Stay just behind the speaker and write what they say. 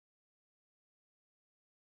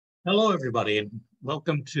Hello, everybody, and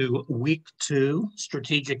welcome to week 2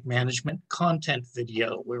 strategic management content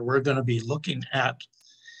video, where we're going to be looking at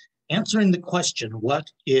answering the question, what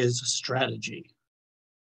is strategy?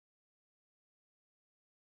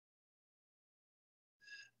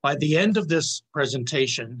 By the end of this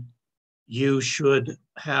presentation, you should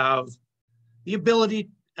have the ability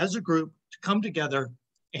as a group to come together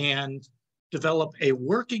and develop a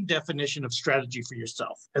working definition of strategy for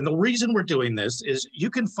yourself. And the reason we're doing this is you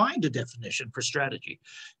can find a definition for strategy.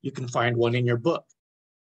 You can find one in your book.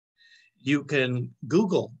 You can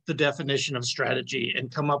Google the definition of strategy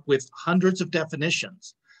and come up with hundreds of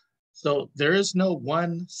definitions. So there is no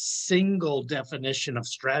one single definition of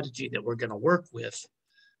strategy that we're going to work with.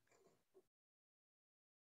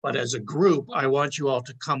 But as a group, I want you all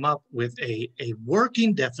to come up with a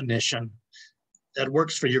working definition that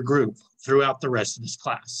works for your group throughout the rest of this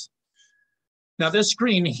class. Now, this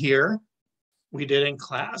screen here, we did in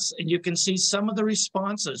class, and you can see some of the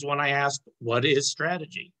responses when I asked, what is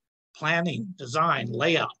strategy? Planning, design,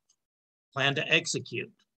 layout, plan to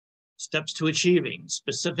execute, steps to achieving,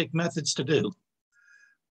 specific methods to do.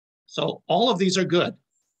 So all of these are good.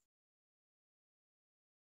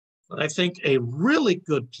 But I think a really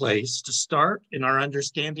good place to start in our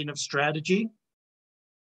understanding of strategy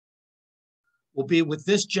will be with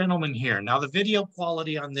this gentleman here. Now, the video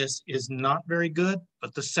quality on this is not very good,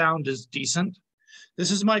 but the sound is decent. This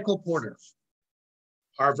is Michael Porter,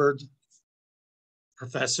 Harvard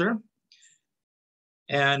professor.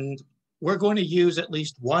 And we're going to use at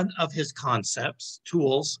least one of his concepts,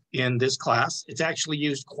 tools, in this class. It's actually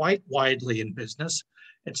used quite widely in business.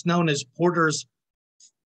 It's known as Porter's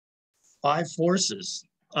 5 forces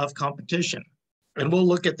of competition. And we'll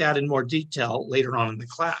look at that in more detail later on in the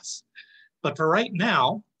class. But for right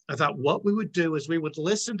now, I thought what we would do is we would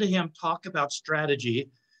listen to him talk about strategy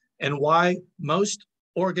and why most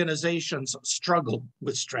organizations struggle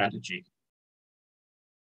with strategy.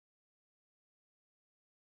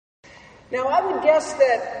 Now, I would guess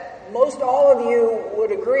that most all of you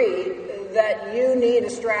would agree that you need a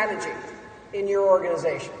strategy in your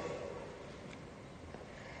organization.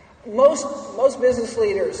 Most business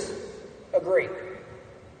leaders agree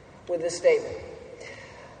with this statement.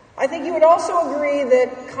 I think you would also agree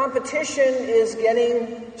that competition is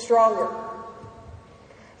getting stronger.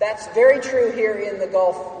 That's very true here in the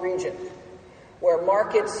Gulf region, where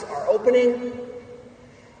markets are opening,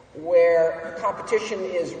 where competition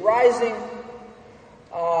is rising,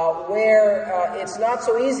 where it's not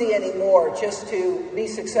so easy anymore just to be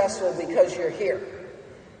successful because you're here,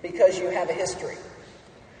 because you have a history.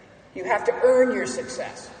 You have to earn your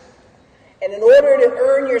success. And in order to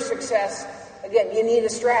earn your success, again, you need a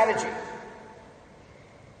strategy.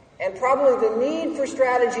 And probably the need for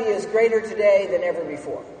strategy is greater today than ever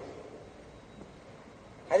before.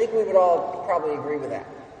 I think we would all probably agree with that.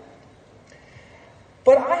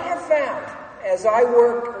 But I have found, as I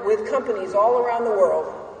work with companies all around the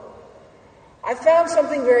world, I found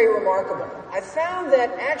something very remarkable. I found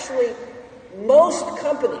that actually most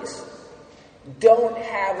companies don't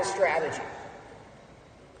have a strategy.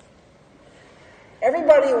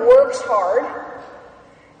 Everybody works hard.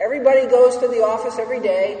 Everybody goes to the office every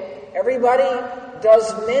day. Everybody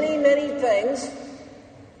does many, many things.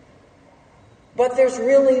 But there's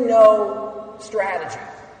really no strategy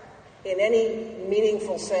in any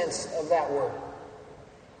meaningful sense of that word.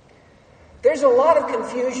 There's a lot of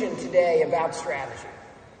confusion today about strategy.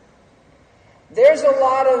 There's a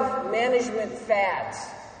lot of management fads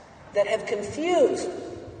that have confused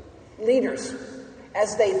leaders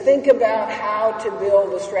as they think about how to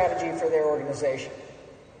build a strategy for their organization.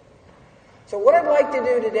 So what I'd like to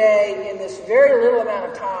do today in this very little amount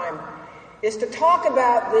of time is to talk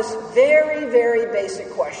about this very, very basic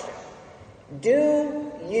question. Do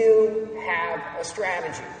you have a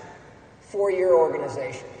strategy for your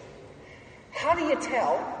organization? How do you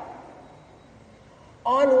tell?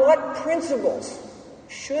 On what principles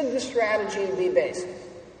should the strategy be based?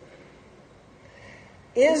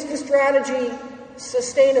 Is the strategy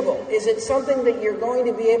sustainable? Is it something that you're going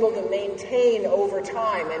to be able to maintain over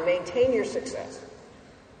time and maintain your success?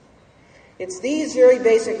 It's these very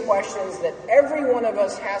basic questions that every one of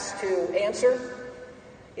us has to answer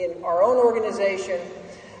in our own organization.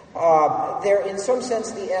 They're, in some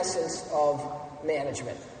sense, the essence of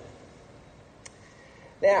management.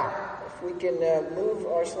 Now, if we can move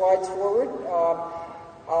our slides forward,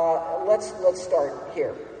 let's start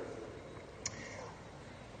here.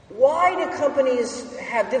 Why do companies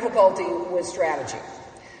have difficulty with strategy?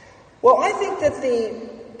 Well, I think that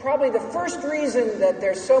probably the first reason that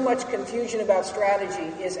there's so much confusion about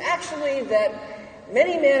strategy is actually that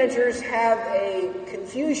Many managers have a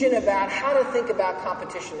confusion about how to think about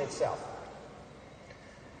competition itself.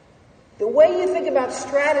 The way you think about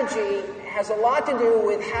strategy has a lot to do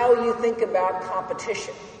with how you think about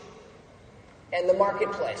competition and the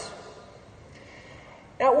marketplace.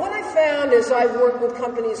 Now, what I found as I've worked with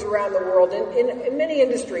companies around the world in many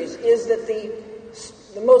industries is that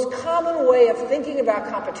the most common way of thinking about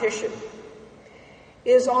competition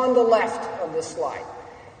is on the left of this slide.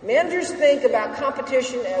 Managers think about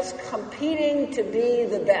competition as competing to be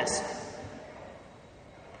the best.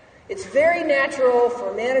 It's very natural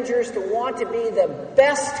for managers to want to be the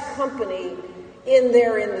best company in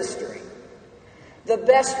their industry, the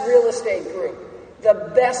best real estate group,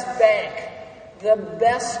 the best bank, the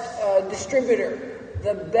best distributor,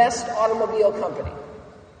 the best automobile company.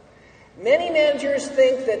 Many managers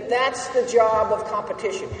think that that's the job of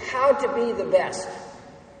competition, how to be the best.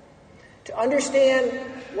 To understand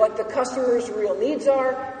what the customer's real needs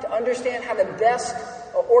are, to understand how to best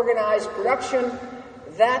organize production,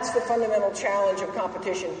 that's the fundamental challenge of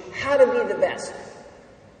competition, how to be the best.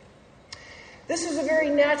 This is a very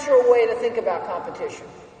natural way to think about competition.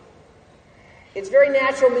 It's very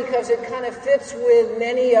natural because it kind of fits with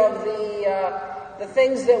many of the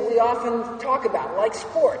things that we often talk about, like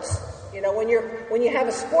sports. You know, when you have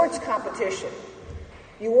a sports competition,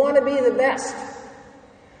 you want to be the best.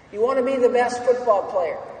 You want to be the best football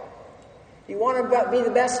player. You want to be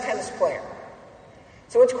the best tennis player.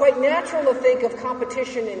 So it's quite natural to think of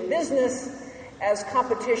competition in business as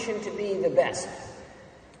competition to be the best.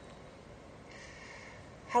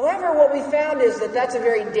 However, what we found is that that's a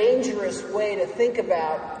very dangerous way to think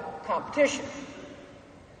about competition.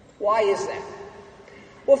 Why is that?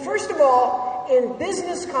 Well, first of all, in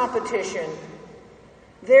business competition,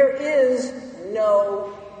 there is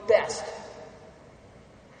no best.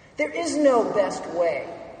 There is no best way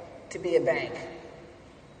to be a bank.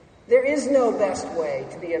 There is no best way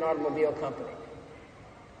to be an automobile company.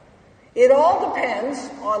 It all depends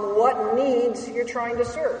on what needs you're trying to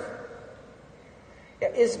serve.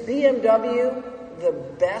 Is BMW the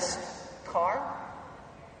best car?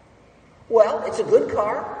 Well, it's a good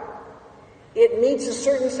car. It meets a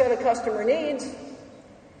certain set of customer needs.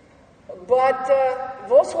 But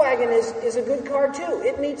Volkswagen is a good car too.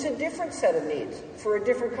 It meets a different set of needs for a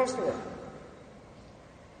different customer.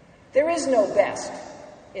 There is no best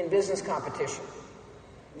in business competition.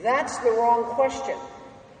 That's the wrong question.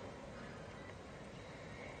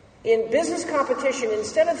 In business competition,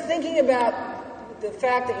 instead of thinking about the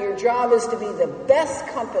fact that your job is to be the best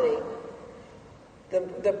company,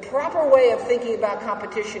 the proper way of thinking about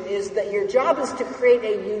competition is that your job is to create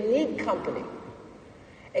a unique company.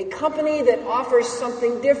 A company that offers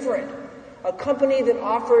something different. A company that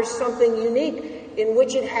offers something unique in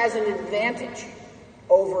which it has an advantage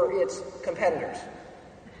over its competitors.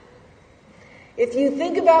 If you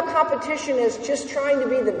think about competition as just trying to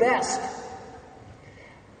be the best,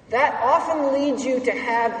 that often leads you to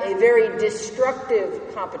have a very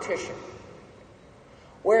destructive competition,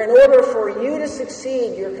 where in order for you to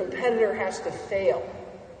succeed, your competitor has to fail.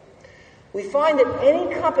 We find that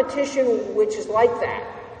any competition which is like that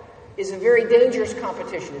is a very dangerous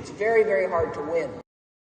competition. It's very, very hard to win.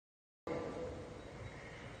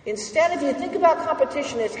 Instead, if you think about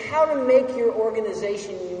competition as how to make your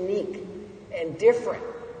organization unique and different,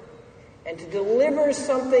 and to deliver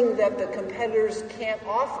something that the competitors can't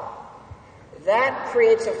offer, that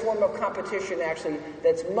creates a form of competition, actually,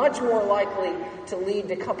 that's much more likely to lead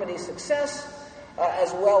to company success,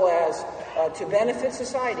 as well as to benefit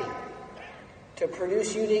society, to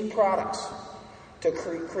produce unique products, to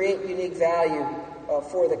create unique value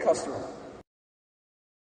for the customer.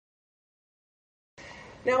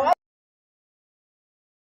 Now,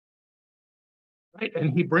 right,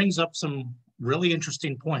 and he brings up some really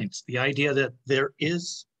interesting points. The idea that there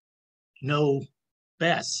is no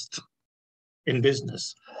best in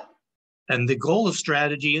business. And the goal of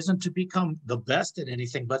strategy isn't to become the best at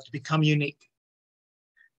anything, but to become unique.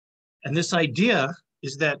 And this idea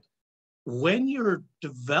is that when you're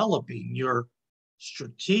developing your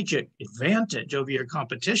strategic advantage over your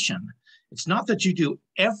competition, it's not that you do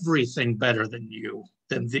everything better than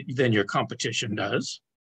your competition does,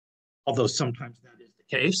 although sometimes that is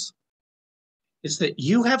the case. It's that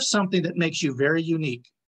you have something that makes you very unique.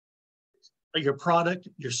 Your product,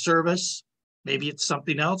 your service, maybe it's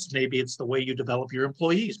something else. Maybe it's the way you develop your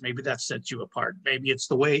employees. Maybe that sets you apart. Maybe it's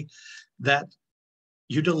the way that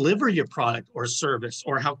you deliver your product or service,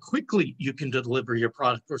 or how quickly you can deliver your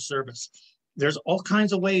product or service. There's all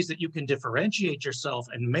kinds of ways that you can differentiate yourself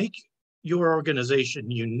and make your organization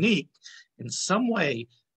unique in some way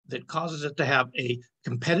that causes it to have a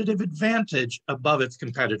competitive advantage above its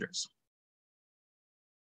competitors.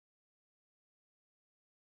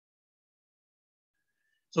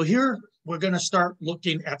 So here we're going to start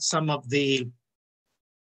looking at some of the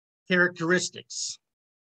characteristics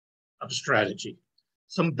of strategy,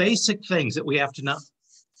 some basic things that we have to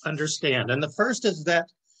understand. And the first is that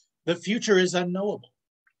the future is unknowable.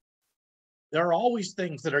 There are always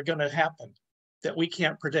things that are going to happen that we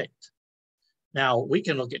can't predict. Now, we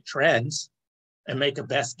can look at trends and make a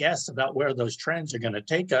best guess about where those trends are going to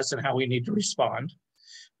take us and how we need to respond.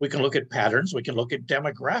 We can look at patterns. We can look at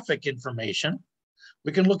demographic information.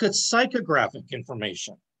 We can look at psychographic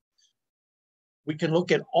information. We can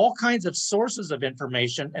look at all kinds of sources of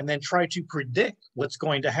information and then try to predict what's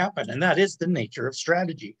going to happen. And that is the nature of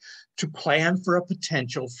strategy, to plan for a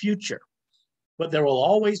potential future. But there will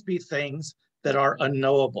always be things that are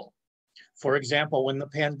unknowable. For example, when the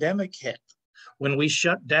pandemic hit, when we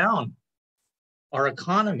shut down our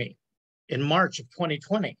economy in March of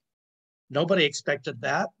 2020, nobody expected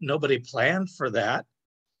that. Nobody planned for that.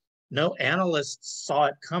 No analysts saw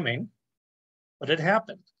it coming, but it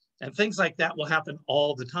happened. And things like that will happen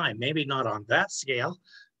all the time. Maybe not on that scale,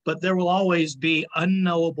 but there will always be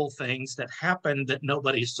unknowable things that happen that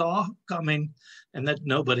nobody saw coming and that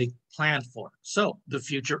nobody planned for. So the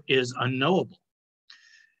future is unknowable.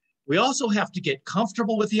 We also have to get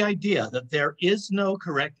comfortable with the idea that there is no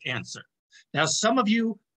correct answer. Now, some of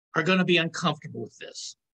you are going to be uncomfortable with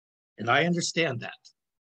this, and I understand that,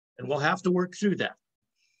 and we'll have to work through that.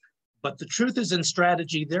 But the truth is, in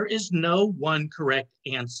strategy, there is no one correct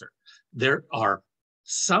answer. There are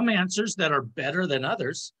some answers that are better than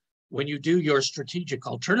others. When you do your strategic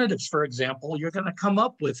alternatives, for example, you're going to come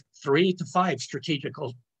up with 3 to 5 strategic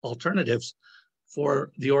alternatives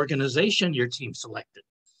for the organization your team selected.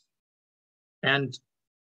 And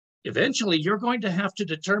eventually, you're going to have to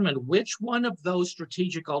determine which one of those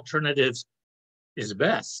strategic alternatives is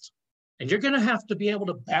best. And you're going to have to be able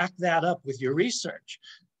to back that up with your research.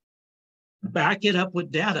 Back it up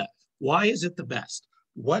with data. Why is it the best?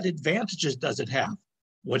 What advantages does it have?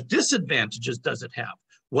 What disadvantages does it have?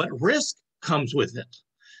 What risk comes with it?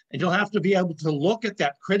 And you'll have to be able to look at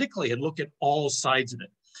that critically and look at all sides of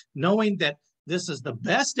it, knowing that this is the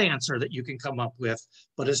best answer that you can come up with,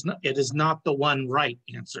 but it is not the one right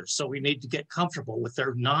answer. So we need to get comfortable with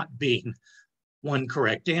there not being one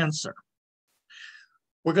correct answer.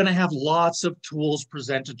 We're going to have lots of tools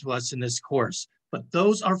presented to us in this course, but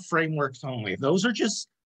those are frameworks only. Those are just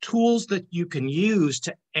tools that you can use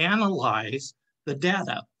to analyze the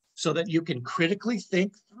data so that you can critically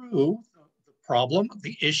think through the problem,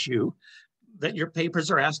 the issue that your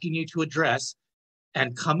papers are asking you to address,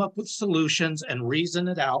 and come up with solutions and reason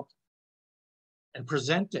it out and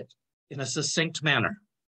present it in a succinct manner.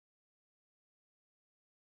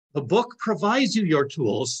 The book provides you your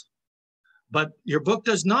tools, but your book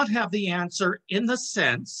does not have the answer in the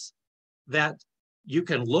sense that you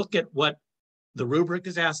can look at what the rubric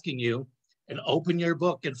is asking you and open your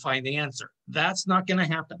book and find the answer. That's not going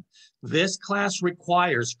to happen. This class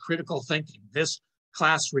requires critical thinking. This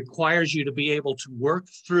class requires you to be able to work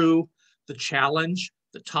through the challenge,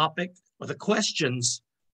 the topic, or the questions,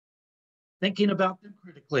 thinking about them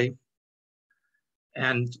critically.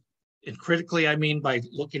 And critically, I mean by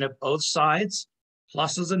looking at both sides,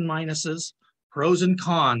 pluses and minuses, pros and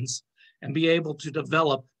cons, and be able to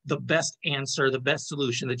develop the best answer, the best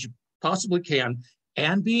solution that you possibly can,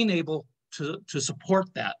 and being able to support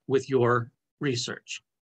that with your research.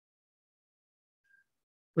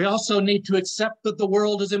 We also need to accept that the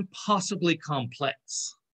world is impossibly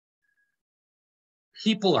complex.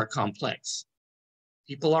 People are complex.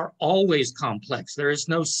 People are always complex. There is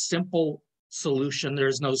no simple solution. There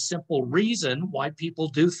is no simple reason why people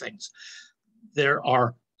do things. There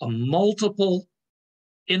are multiple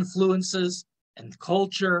influences and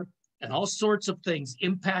culture and all sorts of things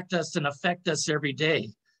impact us and affect us every day.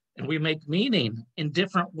 And we make meaning in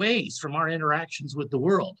different ways from our interactions with the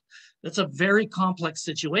world. That's a very complex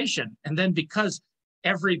situation. And then because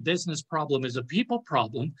every business problem is a people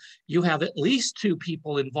problem, you have at least 2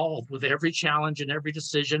 people involved with every challenge and every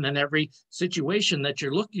decision and every situation that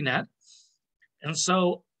you're looking at. And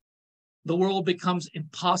so the world becomes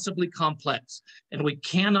impossibly complex, and we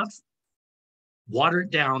cannot water it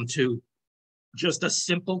down to just a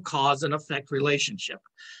simple cause and effect relationship.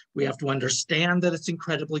 We have to understand that it's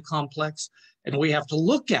incredibly complex, and we have to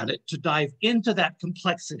look at it to dive into that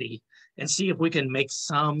complexity and see if we can make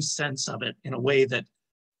some sense of it in a way that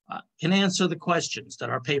can answer the questions that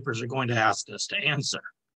our papers are going to ask us to answer.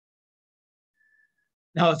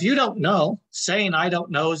 Now, if you don't know, saying I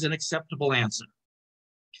don't know is an acceptable answer.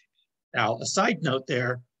 Now, a side note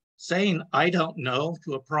there, Saying, I don't know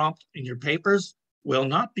to a prompt in your papers will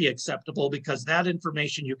not be acceptable because that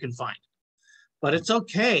information you can find. But it's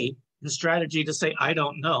okay in strategy to say, I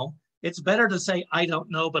don't know. It's better to say, I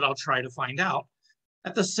don't know, but I'll try to find out.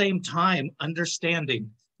 At the same time,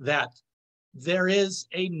 understanding that there is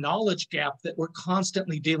a knowledge gap that we're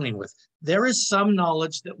constantly dealing with. There is some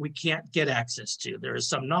knowledge that we can't get access to. There is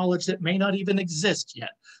some knowledge that may not even exist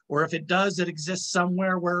yet. Or if it does, it exists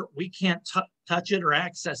somewhere where we can't touch it or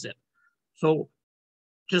access it. So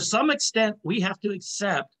to some extent, we have to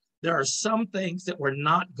accept there are some things that we're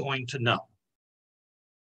not going to know.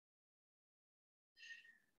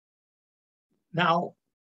 Now,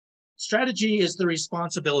 strategy is the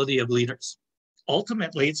responsibility of leaders.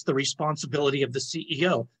 Ultimately, it's the responsibility of the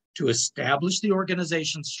CEO to establish the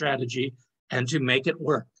organization's strategy and to make it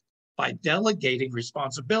work by delegating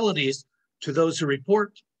responsibilities to those who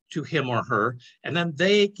report to him or her, and then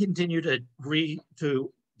they continue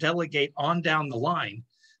to delegate on down the line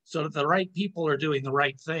so that the right people are doing the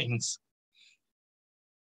right things.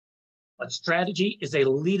 But strategy is a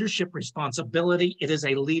leadership responsibility. It is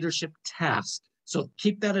a leadership task. So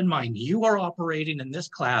keep that in mind. You are operating in this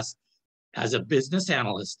class as a business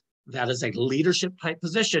analyst. That is a leadership type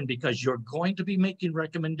position because you're going to be making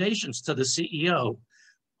recommendations to the CEO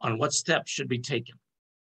on what steps should be taken.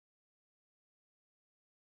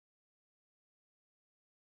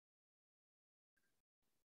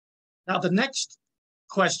 Now, the next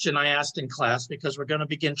question I asked in class, because we're going to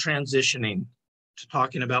begin transitioning to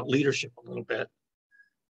talking about leadership a little bit,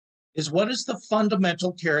 is what is the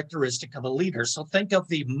fundamental characteristic of a leader? So think of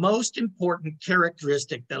the most important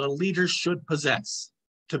characteristic that a leader should possess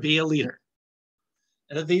to be a leader.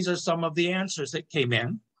 And these are some of the answers that came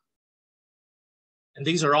in. And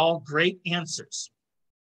these are all great answers.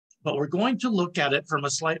 But we're going to look at it from a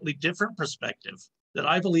slightly different perspective that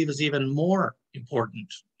I believe is even more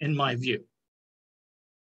important in my view.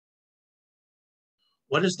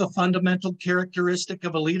 What is the fundamental characteristic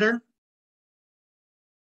of a leader?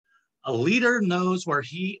 A leader knows where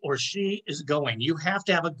he or she is going. You have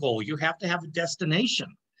to have a goal. You have to have a destination.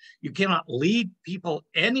 You cannot lead people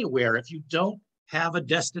anywhere if you don't have a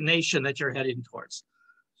destination that you're heading towards.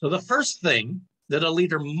 So the first thing that a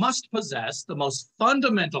leader must possess, the most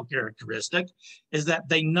fundamental characteristic, is that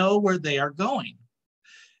they know where they are going.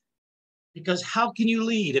 Because how can you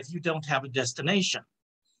lead if you don't have a destination?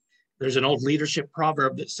 There's an old leadership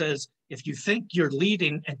proverb that says, if you think you're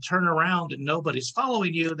leading and turn around and nobody's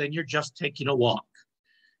following you, then you're just taking a walk.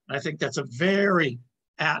 And I think that's a very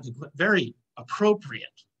adequate, very appropriate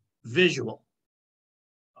visual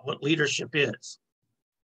of what leadership is.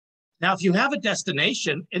 Now, if you have a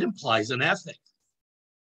destination, it implies an ethic.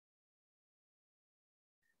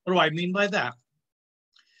 What do I mean by that?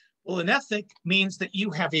 Well, an ethic means that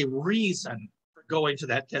you have a reason for going to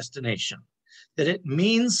that destination, that it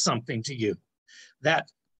means something to you,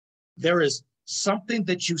 that there is something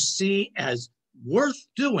that you see as worth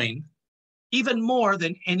doing even more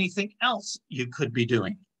than anything else you could be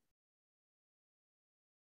doing.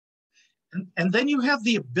 And then you have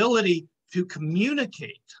the ability to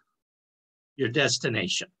communicate your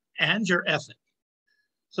destination and your ethic.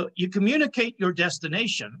 So you communicate your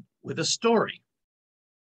destination with a story.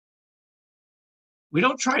 We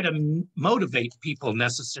don't try to motivate people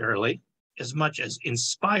necessarily as much as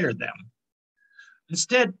inspire them.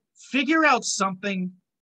 Instead, figure out something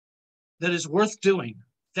that is worth doing,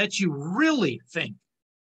 that you really think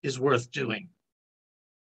is worth doing.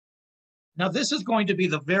 Now, this is going to be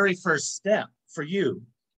the very first step for you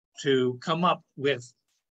to come up with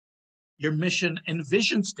your mission and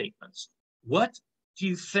vision statements. What do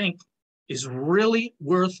you think is really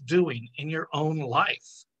worth doing in your own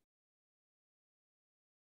life?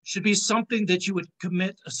 It should be something that you would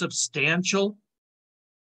commit a substantial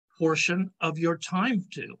portion of your time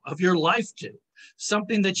to, of your life to,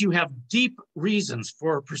 something that you have deep reasons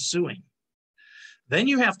for pursuing. Then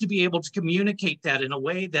you have to be able to communicate that in a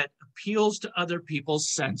way that appeals to other people's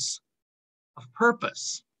sense of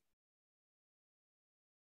purpose.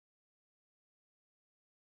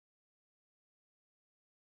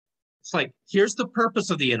 It's like, here's the purpose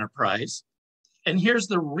of the enterprise, and here's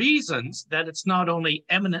the reasons that it's not only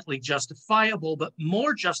eminently justifiable, but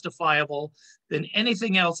more justifiable than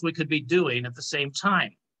anything else we could be doing at the same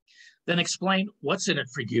time. Then explain what's in it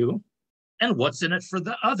for you and what's in it for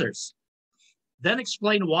the others. Then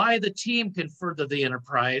explain why the team can further the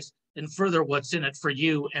enterprise and further what's in it for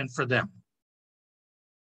you and for them.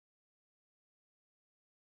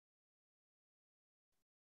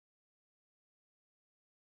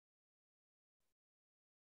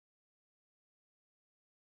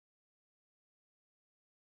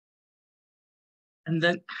 And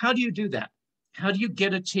then how do you do that? How do you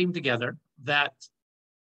get a team together that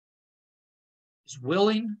is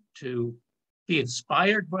willing to be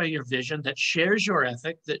inspired by your vision, that shares your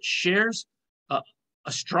ethic, that shares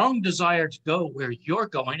a strong desire to go where you're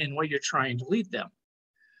going and where you're trying to lead them?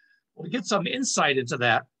 Well, to get some insight into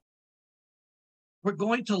that, we're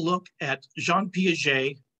going to look at Jean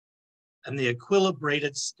Piaget and the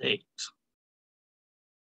equilibrated state.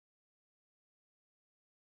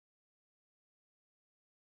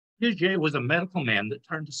 Piaget was a medical man that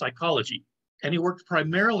turned to psychology, and he worked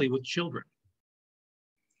primarily with children.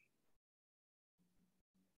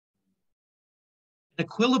 An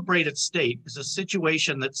equilibrated state is a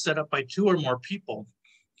situation that's set up by two or more people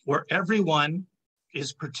where everyone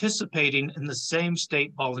is participating in the same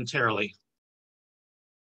state voluntarily.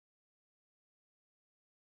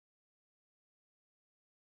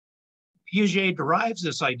 Piaget derives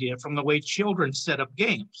this idea from the way children set up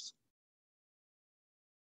games.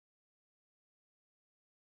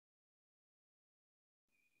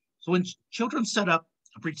 So when children set up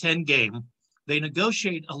a pretend game, they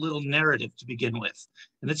negotiate a little narrative to begin with.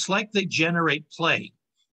 And it's like they generate play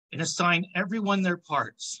and assign everyone their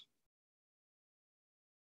parts.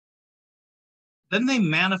 Then they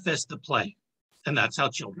manifest the play, and that's how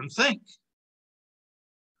children think.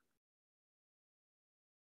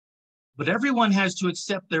 But everyone has to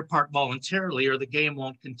accept their part voluntarily or the game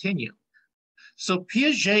won't continue. So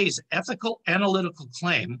Piaget's ethical analytical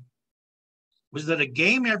claim was that a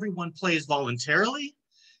game everyone plays voluntarily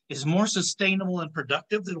is more sustainable and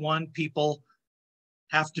productive than one people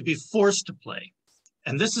have to be forced to play.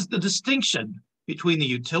 And this is the distinction between the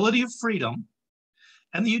utility of freedom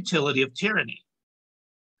and the utility of tyranny.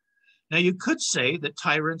 Now, you could say that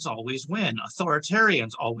tyrants always win,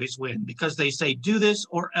 authoritarians always win, because they say, do this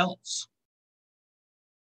or else.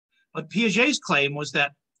 But Piaget's claim was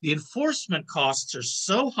that the enforcement costs are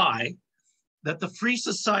so high that the free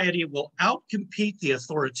society will outcompete the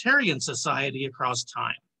authoritarian society across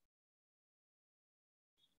time.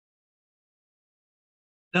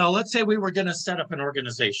 Now, let's say we were going to set up an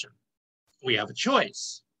organization. We have a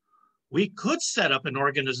choice. We could set up an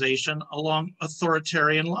organization along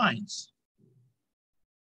authoritarian lines.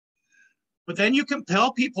 But then you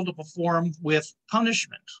compel people to perform with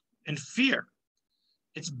punishment and fear.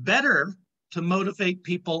 It's better to motivate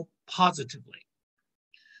people positively.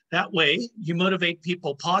 That way, you motivate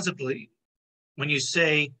people positively when you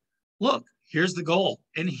say, look, here's the goal,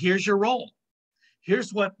 and here's your role.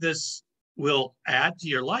 Here's what this will add to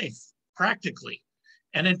your life practically,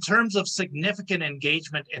 and in terms of significant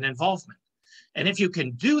engagement and involvement. And if you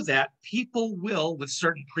can do that, people will, with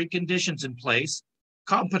certain preconditions in place,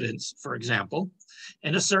 competence, for example,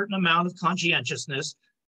 and a certain amount of conscientiousness,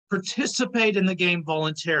 participate in the game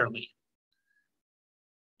voluntarily.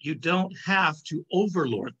 You don't have to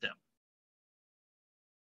overlord them.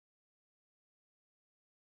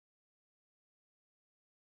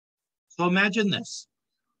 So imagine this.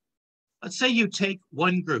 Let's say you take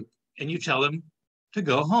one group and you tell them to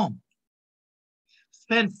go home.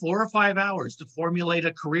 Spend 4 or 5 hours to formulate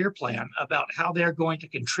a career plan about how they're going to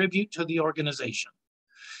contribute to the organization.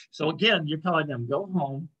 So again, you're telling them, go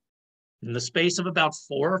home. In the space of about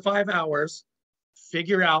 4 or 5 hours,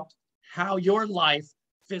 figure out how your life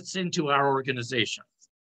fits into our organization.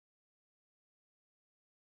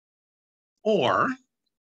 Or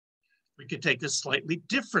we could take a slightly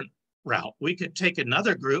different route. We could take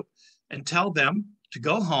another group and tell them to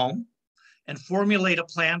go home and formulate a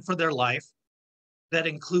plan for their life that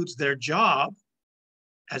includes their job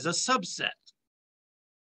as a subset.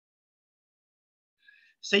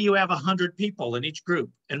 Say you have 100 people in each group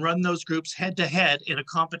and run those groups head to head in a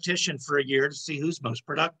competition for a year to see who's most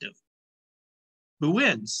productive. Who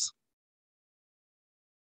wins?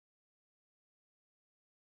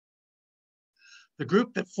 The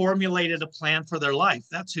group that formulated a plan for their life,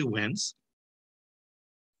 that's who wins.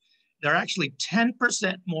 They're actually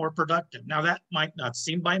 10% more productive. Now that might not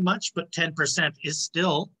seem by much, but 10% is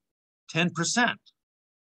still 10%.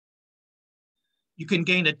 You can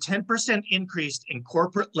gain a 10% increase in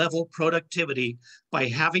corporate level productivity by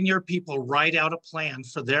having your people write out a plan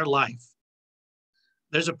for their life.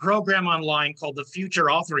 There's a program online called the Future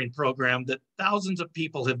Authoring Program that thousands of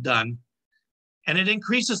people have done, and it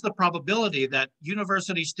increases the probability that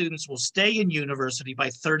university students will stay in university by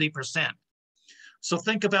 30%. So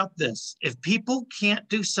think about this. If people can't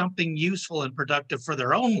do something useful and productive for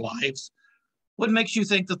their own lives, what makes you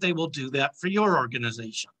think that they will do that for your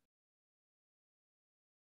organization?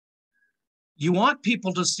 You want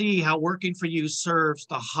people to see how working for you serves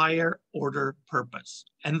the higher order purpose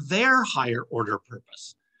and their higher order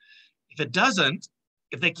purpose. If it doesn't,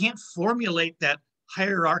 if they can't formulate that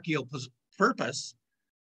hierarchical purpose,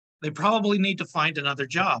 they probably need to find another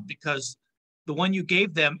job because the one you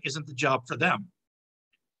gave them isn't the job for them.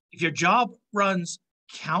 If your job runs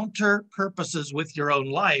counter purposes with your own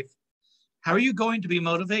life, how are you going to be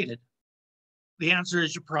motivated? The answer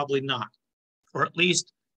is you're probably not, or at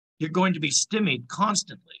least you're going to be stymied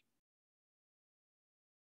constantly.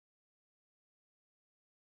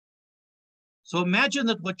 So imagine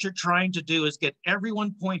that what you're trying to do is get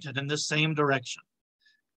everyone pointed in the same direction.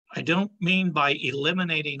 I don't mean by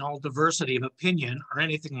eliminating all diversity of opinion or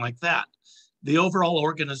anything like that. The overall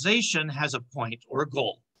organization has a point or a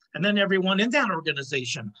goal, and then everyone in that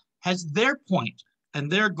organization has their point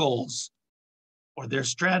and their goals or their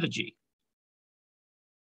strategy.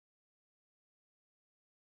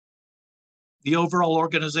 The overall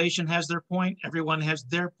organization has their point, everyone has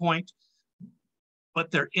their point,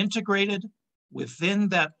 but they're integrated within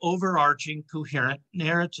that overarching coherent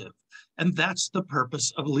narrative. And that's the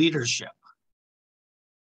purpose of leadership.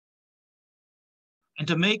 And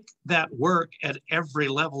to make that work at every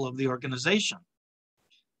level of the organization,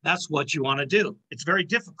 that's what you want to do. It's very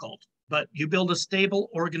difficult, but you build a stable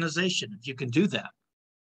organization if you can do that.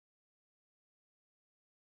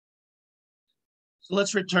 So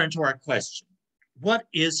let's return to our question. What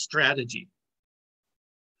is strategy?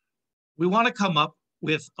 We want to come up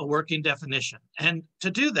with a working definition. And to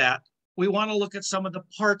do that, we want to look at some of the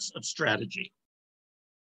parts of strategy.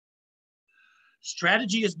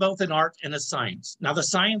 Strategy is both an art and a science. Now, the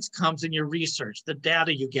science comes in your research, the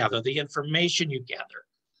data you gather, the information you gather.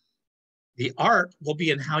 The art will be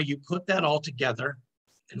in how you put that all together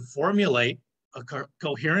and formulate a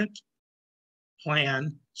coherent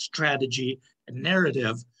plan, strategy, and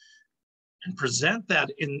narrative, and present that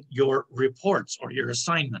in your reports or your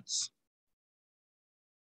assignments.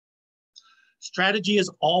 Strategy is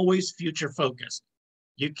always future focused.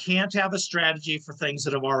 You can't have a strategy for things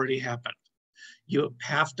that have already happened. You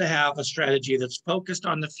have to have a strategy that's focused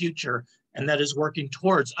on the future and that is working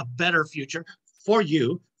towards a better future for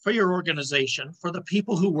you, for your organization, for the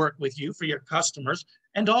people who work with you, for your customers,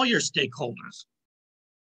 and all your stakeholders.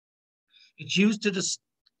 It's used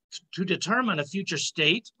to determine a future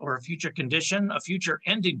state or a future condition, a future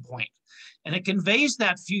ending point, and it conveys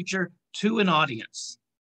that future to an audience.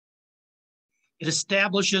 It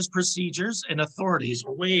establishes procedures and authorities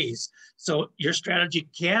or ways. So your strategy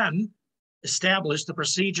can establish the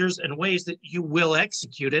procedures and ways that you will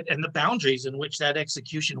execute it and the boundaries in which that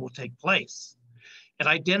execution will take place. It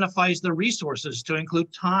identifies the resources to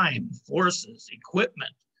include time, forces,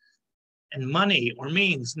 equipment, and money or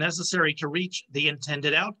means necessary to reach the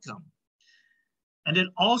intended outcome. And it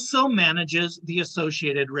also manages the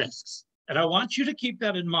associated risks. And I want you to keep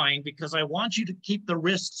that in mind because I want you to keep the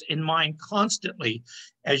risks in mind constantly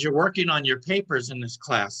as you're working on your papers in this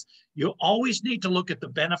class. You always need to look at the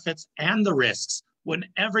benefits and the risks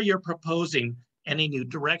whenever you're proposing any new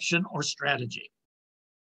direction or strategy.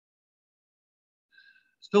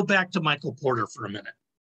 Let's go back to Michael Porter for a minute.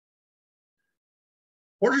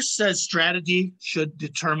 Porter says strategy should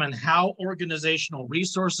determine how organizational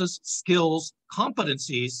resources, skills,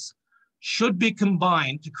 competencies should be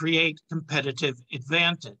combined to create competitive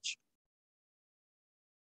advantage.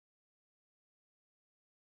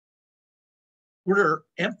 Porter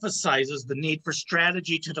emphasizes the need for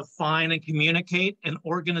strategy to define and communicate an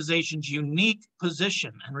organization's unique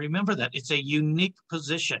position. And remember that it's a unique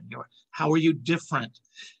position. How are you different?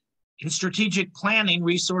 In strategic planning,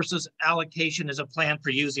 resources allocation is a plan for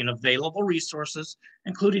using available resources,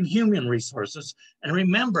 including human resources. And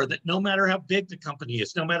remember that no matter how big the company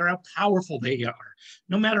is, no matter how powerful they are,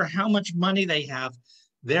 no matter how much money they have,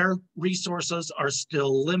 their resources are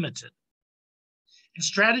still limited. And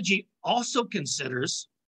strategy also considers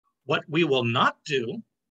what we will not do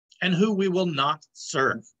and who we will not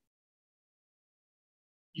serve.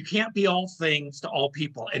 You can't be all things to all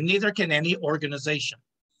people, and neither can any organization.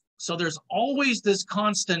 So there's always this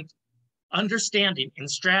constant understanding in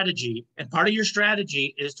strategy, and part of your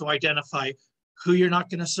strategy is to identify who you're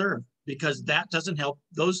not going to serve, because that doesn't help.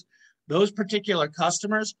 Those particular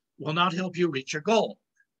customers will not help you reach your goal.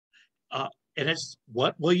 And it's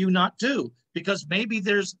what will you not do? Because maybe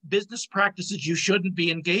there's business practices you shouldn't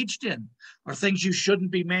be engaged in, or things you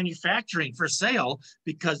shouldn't be manufacturing for sale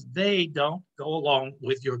because they don't go along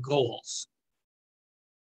with your goals.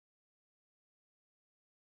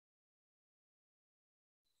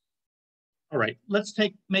 All right, let's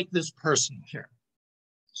make this personal here.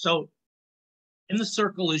 So in the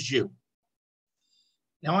circle is you.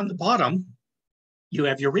 Now on the bottom, you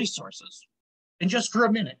have your resources. And just for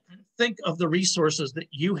a minute, think of the resources that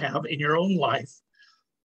you have in your own life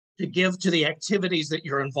to give to the activities that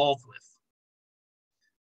you're involved with.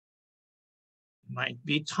 might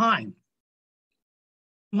be time,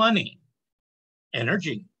 money,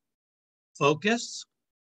 energy, focus,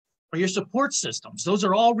 or your support systems. Those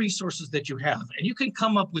are all resources that you have, and you can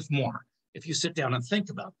come up with more if you sit down and think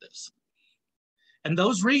about this. And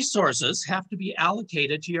those resources have to be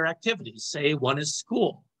allocated to your activities. Say one is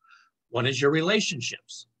school, one is your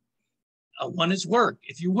relationships, one is work,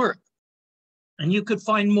 if you work. And you could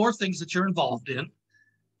find more things that you're involved in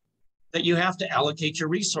that you have to allocate your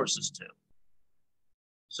resources to.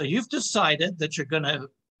 So you've decided that you're going to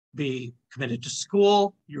be committed to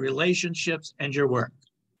school, your relationships, and your work.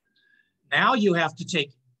 Now you have to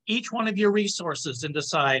take each one of your resources and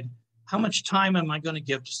decide, how much time am I going to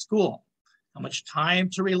give to school? How much time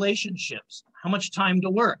to relationships? How much time to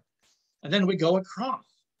work? And then we go across,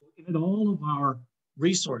 looking at all of our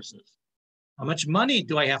resources. How much money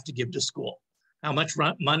do I have to give to school? How much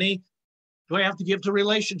money do I have to give to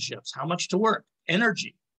relationships? How much to work?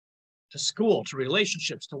 Energy to school, to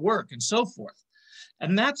relationships, to work, and so forth.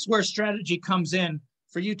 And that's where strategy comes in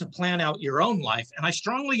for you to plan out your own life. And I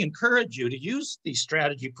strongly encourage you to use these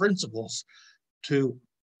strategy principles to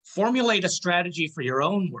formulate a strategy for your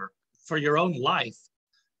own work, for your own life.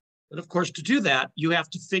 But of course, to do that, you have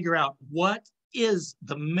to figure out what is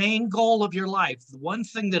the main goal of your life, the one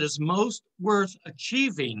thing that is most worth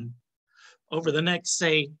achieving over the next,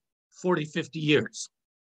 say, 40, 50 years.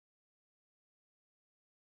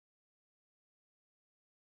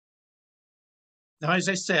 Now, as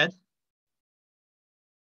I said,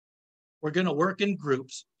 we're going to work in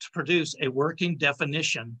groups to produce a working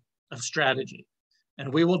definition of strategy,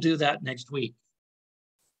 and we will do that next week.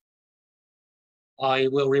 I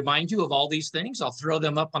will remind you of all these things. I'll throw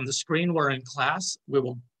them up on the screen. We're in class. We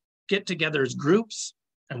will get together as groups,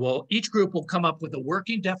 and each group will come up with a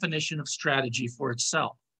working definition of strategy for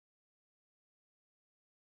itself.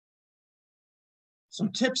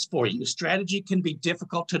 Some tips for you. Strategy can be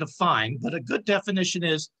difficult to define, but a good definition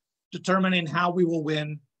is determining how we will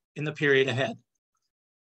win in the period ahead.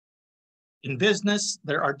 In business,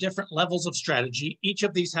 there are different levels of strategy. Each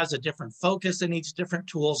of these has a different focus and needs different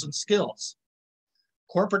tools and skills.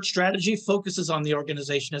 Corporate strategy focuses on the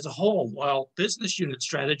organization as a whole, while business unit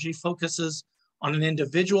strategy focuses on an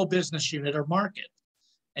individual business unit or market.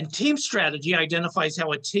 And team strategy identifies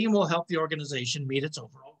how a team will help the organization meet its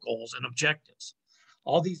overall goals and objectives.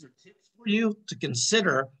 All these are tips for you to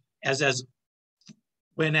consider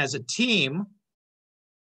when as a team,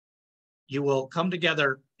 you will come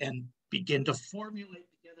together and begin to formulate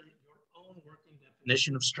together your own working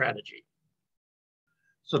definition of strategy.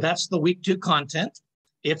 So that's the week 2 content.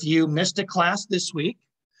 If you missed a class this week,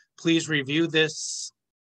 please review this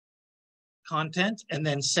content and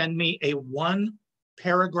then send me a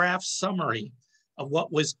 1-paragraph summary of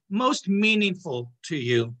what was most meaningful to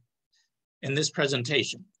you in this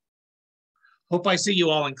presentation. Hope I see you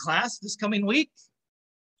all in class this coming week.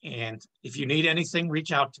 And if you need anything,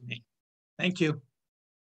 reach out to me. Thank you.